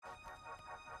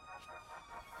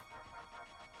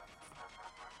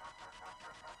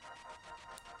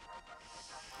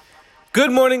Good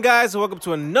morning, guys, and welcome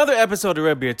to another episode of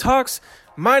Redbeard Talks.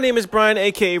 My name is Brian,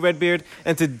 aka Redbeard,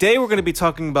 and today we're going to be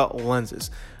talking about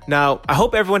lenses. Now, I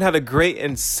hope everyone had a great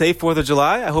and safe 4th of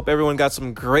July. I hope everyone got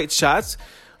some great shots.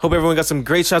 Hope everyone got some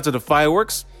great shots of the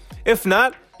fireworks. If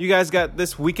not, you guys got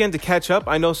this weekend to catch up.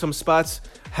 I know some spots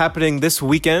happening this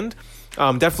weekend.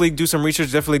 Definitely do some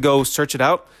research. Definitely go search it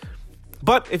out.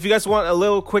 But if you guys want a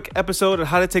little quick episode on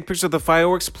how to take pictures of the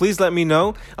fireworks, please let me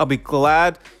know. I'll be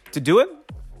glad to do it.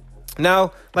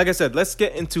 Now, like I said, let's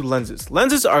get into lenses.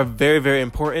 Lenses are very, very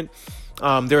important.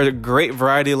 There are a great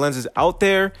variety of lenses out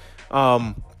there.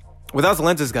 Without the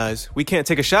lenses, guys, we can't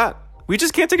take a shot. We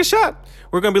just can't take a shot.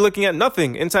 We're going to be looking at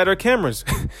nothing inside our cameras.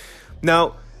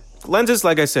 Now, lenses,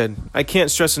 like I said, I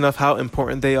can't stress enough how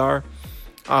important they are.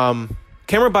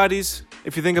 Camera bodies,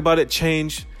 if you think about it,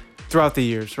 change throughout the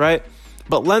years, right?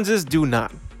 But lenses do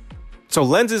not. So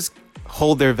lenses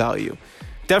hold their value.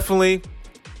 Definitely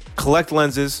collect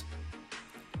lenses.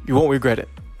 You won't regret it.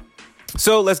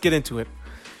 So let's get into it.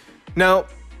 Now,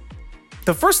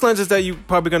 the first lenses that you're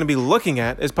probably going to be looking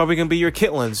at is probably going to be your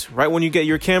kit lens, right when you get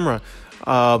your camera.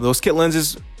 Those kit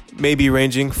lenses may be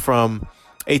ranging from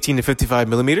 18 to 55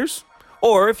 millimeters.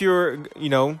 Or if you're,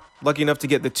 lucky enough to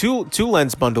get the two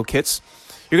lens bundle kits,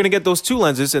 you're going to get those two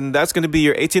lenses, and that's going to be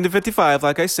your 18 to 55,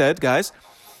 like I said, guys,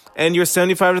 and your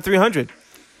 75 to 300.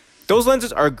 Those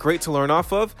lenses are great to learn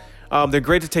off of. They're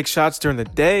great to take shots during the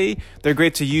day. They're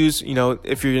great to use,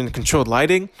 if you're in controlled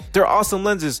lighting. They're awesome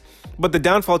lenses, but the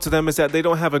downfall to them is that they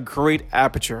don't have a great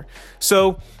aperture.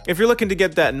 So if you're looking to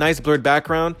get that nice blurred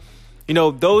background,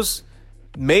 those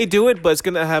may do it, but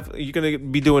you're going to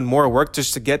be doing more work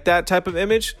just to get that type of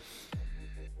image.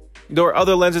 There are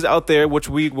other lenses out there, which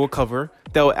we will cover,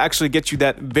 that will actually get you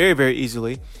that very, very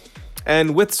easily.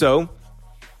 And with so,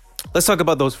 let's talk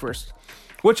about those first.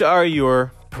 Which are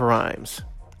your primes?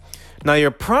 Now,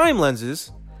 your prime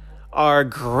lenses are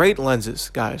great lenses,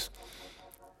 guys.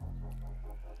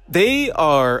 They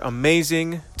are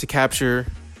amazing to capture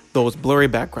those blurry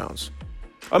backgrounds.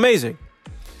 Amazing.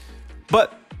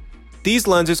 But these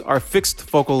lenses are fixed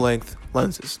focal length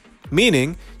lenses,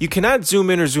 meaning you cannot zoom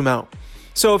in or zoom out.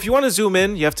 So if you want to zoom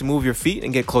in, you have to move your feet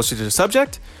and get closer to the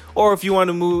subject. Or if you want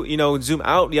to move, zoom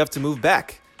out, you have to move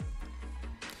back.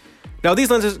 Now,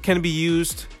 these lenses can be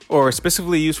used or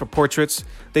specifically used for portraits.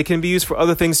 They can be used for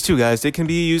other things too, guys. They can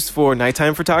be used for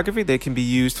nighttime photography. They can be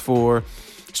used for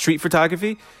street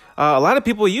photography. A lot of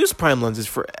people use prime lenses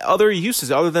for other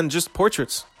uses other than just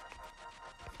portraits.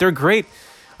 They're great.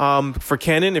 For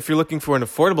Canon, if you're looking for an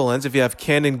affordable lens, if you have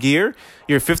Canon gear,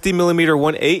 your 50mm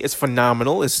 1.8 is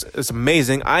phenomenal. It's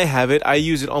amazing. I have it. I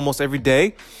use it almost every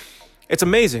day. It's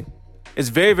amazing. It's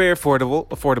very, very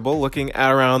affordable. Looking at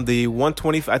around the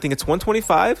 120, I think it's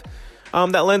 125.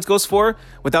 That lens goes for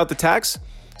without the tax.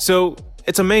 So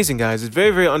it's amazing, guys. It's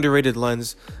very, very underrated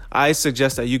lens. I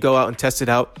suggest that you go out and test it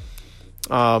out.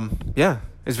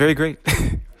 It's very great.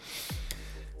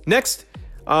 Next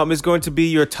is going to be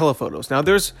your telephotos. Now,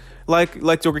 there's like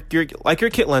your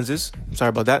kit lenses. Sorry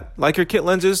about that. Like your kit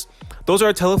lenses, those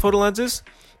are telephoto lenses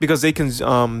because they can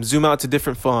zoom out to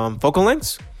different focal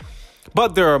lengths.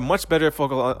 But there are much better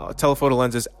telephoto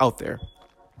lenses out there.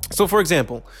 So, for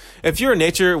example, if you're a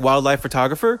nature wildlife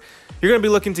photographer, you're going to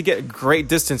be looking to get great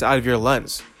distance out of your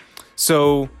lens.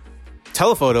 So,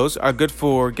 telephotos are good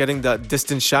for getting that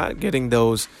distance shot, getting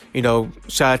those,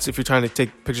 shots if you're trying to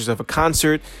take pictures of a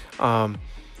concert,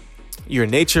 your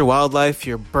nature, wildlife,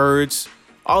 your birds,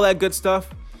 all that good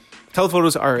stuff.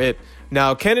 Telephotos are it.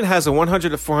 Now, Canon has a 100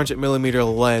 to 400 millimeter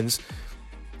lens,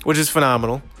 which is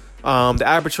phenomenal. The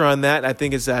aperture on that, I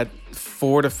think, is at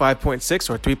 4 to 5.6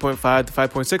 or 3.5 to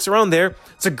 5.6, around there.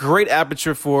 It's a great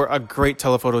aperture for a great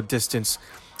telephoto distance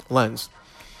lens.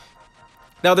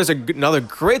 Now, there's another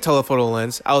great telephoto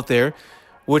lens out there,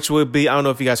 which would be, I don't know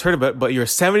if you guys heard of it, but your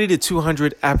 70 to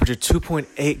 200 aperture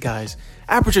 2.8, guys.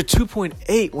 Aperture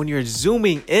 2.8 when you're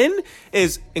zooming in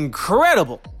is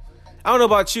incredible. I don't know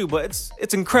about you, but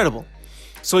it's incredible.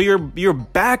 So your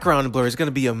background blur is going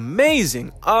to be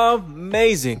amazing.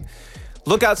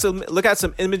 Look at some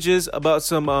images about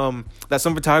some that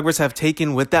some photographers have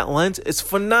taken with that lens. It's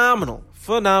phenomenal.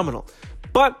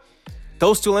 But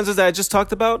those two lenses that I just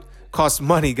talked about cost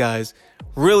money, guys.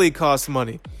 Really cost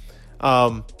money.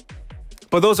 But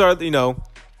those are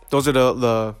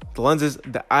the lenses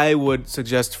that I would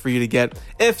suggest for you to get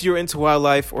if you're into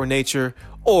wildlife or nature,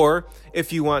 or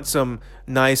if you want some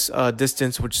nice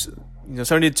distance, which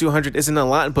 70 to 200 isn't a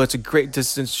lot, but it's a great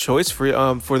distance choice for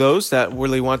those that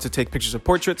really want to take pictures of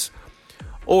portraits.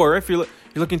 Or if you're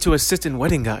looking to assist in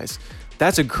wedding, guys,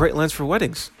 that's a great lens for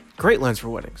weddings.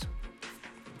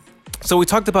 So we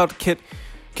talked about kit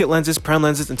lenses, prime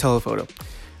lenses, and telephoto.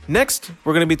 Next,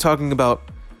 we're going to be talking about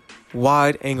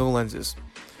wide angle lenses.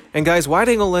 And guys, wide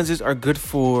angle lenses are good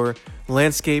for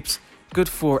landscapes, good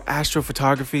for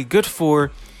astrophotography, good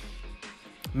for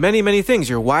many things.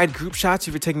 Your wide group shots,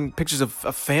 if you're taking pictures of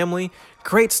a family,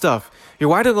 great stuff. Your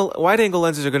wide angle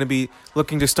lenses are going to be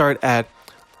looking to start at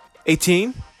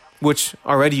 18, which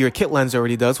already your kit lens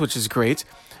already does, which is great.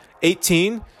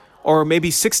 18 or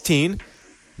maybe 16,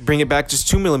 bring it back just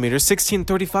 2 millimeters, 16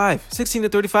 to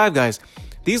 35, guys.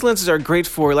 These lenses are great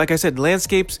for, like I said,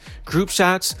 landscapes, group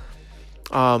shots.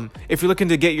 If you're looking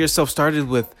to get yourself started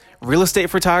with real estate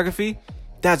photography,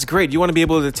 that's great. You want to be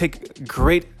able to take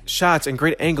great shots and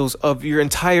great angles of your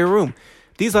entire room.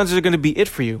 These lenses are going to be it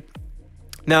for you.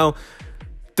 Now,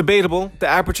 debatable, the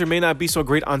aperture may not be so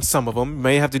great on some of them. You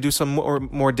may have to do some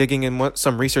more digging and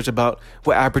some research about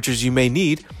what apertures you may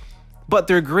need, but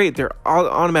they're great. They're all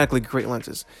automatically great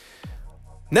lenses.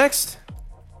 Next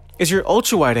is your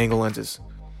ultra wide angle lenses.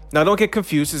 Now, don't get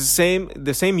confused. It's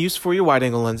the same use for your wide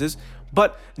angle lenses,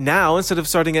 but now instead of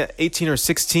starting at 18 or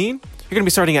 16, you're going to be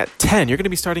starting at 10. You're going to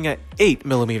be starting at 8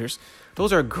 millimeters.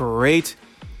 Those are great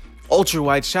ultra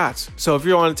wide shots. So if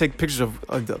you want to take pictures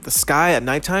of the sky at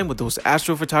nighttime with those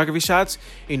astrophotography shots,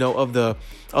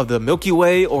 of the Milky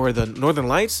Way or the Northern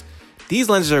Lights, these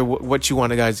lenses are what you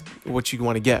want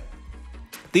to get.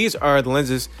 These are the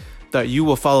lenses that you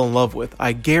will fall in love with.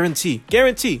 I guarantee.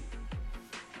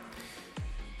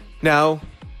 Now,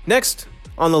 next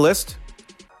on the list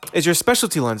is your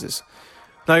specialty lenses.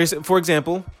 Now, for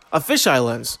example, a fisheye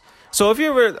lens. So if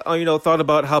you ever, thought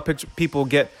about how people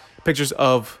get pictures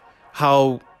of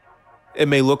how it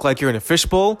may look like you're in a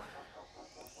fishbowl,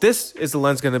 this is the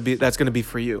lens that's going to be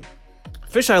for you.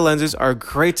 Fisheye lenses are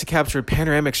great to capture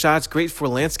panoramic shots, great for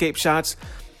landscape shots,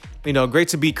 great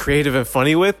to be creative and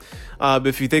funny with.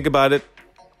 If you think about it,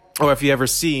 or if you ever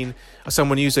seen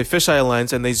someone use a fisheye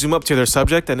lens and they zoom up to their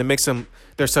subject and it makes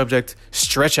their subject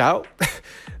stretch out,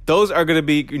 those are going to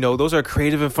be, those are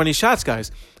creative and funny shots,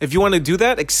 guys. If you want to do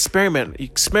that, experiment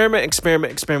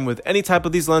with any type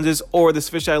of these lenses or this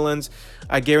fisheye lens.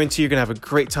 I guarantee you're going to have a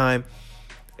great time.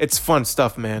 It's fun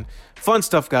stuff, man. Fun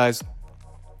stuff, guys.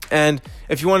 And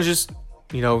if you want to just,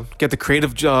 get the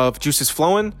creative juices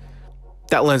flowing,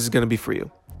 that lens is going to be for you.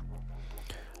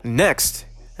 Next,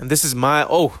 and this is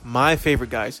my favorite,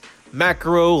 guys,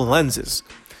 macro lenses.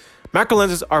 Macro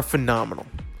lenses are phenomenal.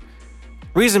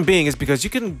 Reason being is because you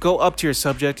can go up to your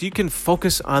subject, you can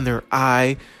focus on their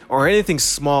eye or anything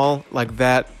small like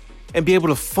that and be able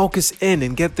to focus in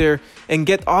and get there and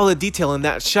get all the detail in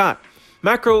that shot.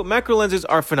 Macro lenses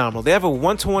are phenomenal. They have a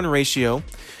 1-to-1 ratio,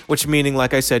 which meaning,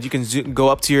 like I said, you can go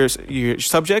up to your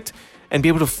subject and be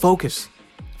able to focus.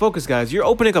 Focus, guys. You're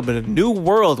opening up a new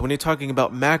world when you're talking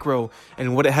about macro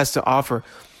and what it has to offer.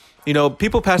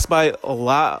 People pass by a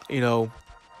lot,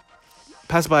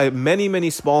 pass by many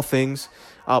small things,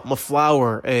 a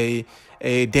flower, a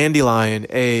dandelion,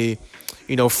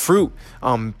 fruit,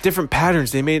 different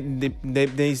patterns they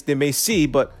may see,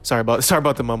 but sorry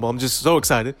about the mumble. I'm just so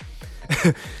excited.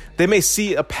 They may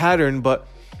see a pattern, but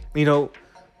people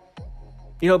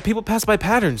pass by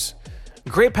patterns.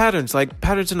 Great patterns, like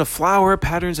patterns in a flower,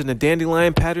 patterns in a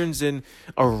dandelion, patterns in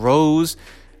a rose.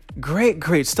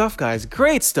 Great stuff, guys.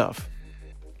 Great stuff.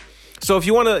 So if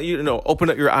you want to, open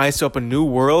up your eyes to a new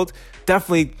world,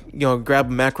 definitely, grab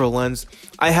a macro lens.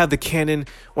 I have the Canon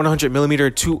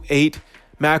 100mm 2.8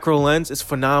 macro lens. It's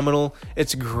phenomenal.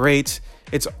 It's great.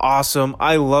 It's awesome.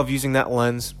 I love using that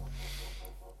lens.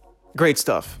 Great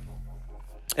stuff.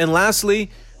 And lastly,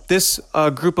 this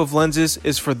group of lenses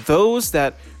is for those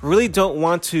that really don't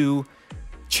want to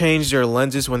change their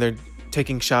lenses when they're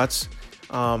taking shots.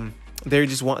 They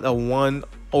just want a one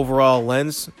overall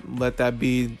lens. Let that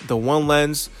be the one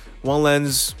lens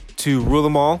to rule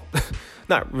them all.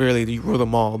 Not really to rule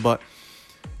them all, but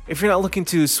if you're not looking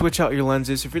to switch out your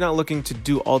lenses, if you're not looking to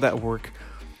do all that work,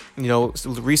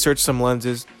 research some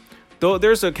lenses. Though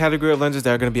there's a category of lenses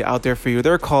that are going to be out there for you.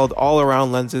 They're called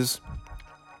all-around lenses.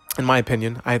 In my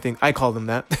opinion, I think I call them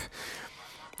that.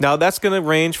 Now, that's going to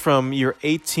range from your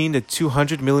 18 to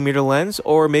 200 millimeter lens,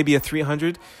 or maybe a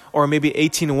 300, or maybe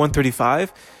 18 to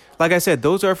 135. Like I said,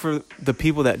 those are for the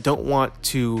people that don't want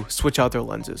to switch out their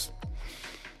lenses.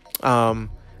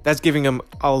 That's giving them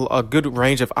a good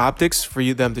range of optics for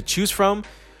them to choose from.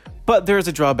 But there is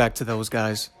a drawback to those,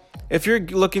 guys. If you're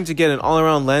looking to get an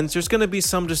all-around lens, there's going to be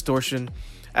some distortion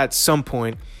at some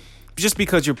point. Just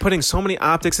because you're putting so many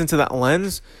optics into that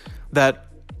lens that,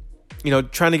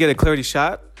 trying to get a clarity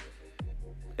shot,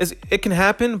 it can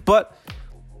happen, but,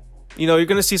 you're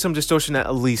going to see some distortion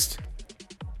at least.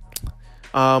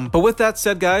 But with that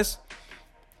said, guys,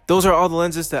 those are all the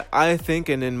lenses that I think,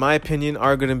 and in my opinion,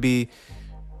 are going to be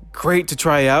great to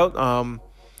try out.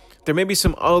 There may be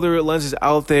some other lenses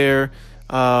out there,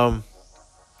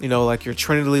 like your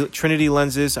Trinity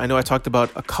lenses. I know I talked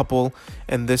about a couple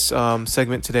in this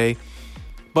segment today,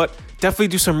 but definitely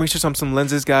do some research on some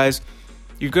lenses, guys.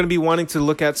 You're going to be wanting to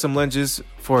look at some lenses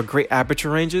for great aperture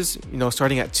ranges,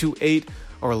 starting at 2.8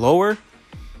 or lower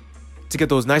to get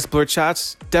those nice blurred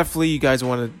shots. Definitely, you guys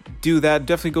want to do that.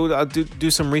 Definitely go do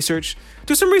some research.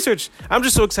 Do some research. I'm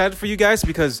just so excited for you guys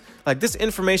because this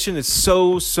information is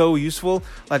so useful.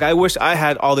 I wish I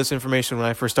had all this information when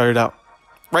I first started out,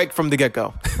 right from the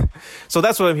get-go. So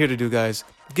that's what I'm here to do, guys.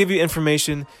 Give you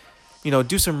information,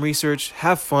 do some research,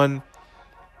 have fun,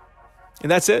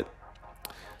 and that's it.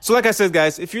 So like I said,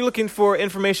 guys, if you're looking for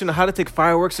information on how to take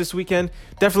fireworks this weekend,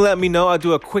 definitely let me know. I'll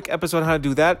do a quick episode on how to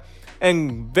do that.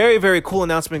 And very, very cool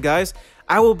announcement, guys.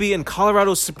 I will be in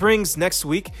Colorado Springs next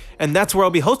week, and that's where I'll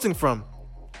be hosting from.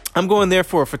 I'm going there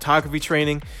for a photography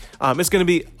training. It's going to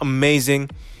be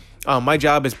amazing. My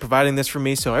job is providing this for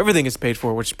me, so everything is paid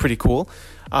for, which is pretty cool.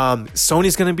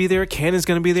 Sony's going to be there. Canon's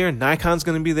going to be there. Nikon's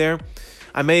going to be there.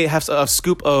 I may have a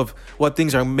scoop of what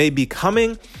things are maybe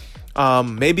coming.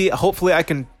 Hopefully I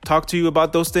can talk to you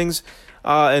about those things.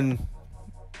 And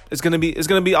it's going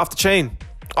to be off the chain.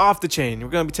 Off the chain. We're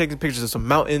going to be taking pictures of some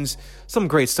mountains, some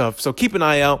great stuff. So keep an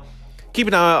eye out. Keep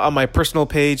an eye out on my personal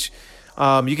page.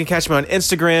 You can catch me on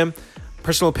Instagram.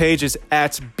 Personal page is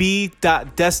at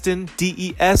b.destin,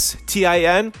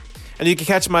 DESTIN. And you can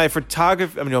catch my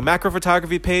macro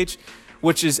photography page,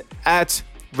 which is at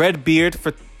Redbeard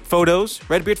Photos.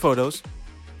 Redbeard Photos.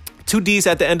 2 D's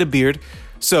at the end of beard.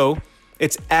 So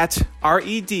it's at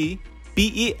REDBEARDD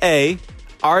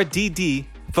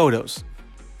Photos.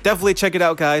 Definitely check it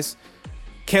out, guys.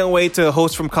 Can't wait to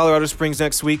host from Colorado Springs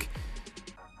next week.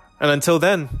 And until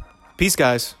then, peace,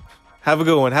 guys. Have a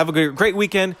good one. Have a great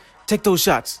weekend. Take those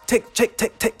shots. Take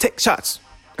shots.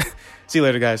 See you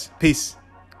later, guys. Peace.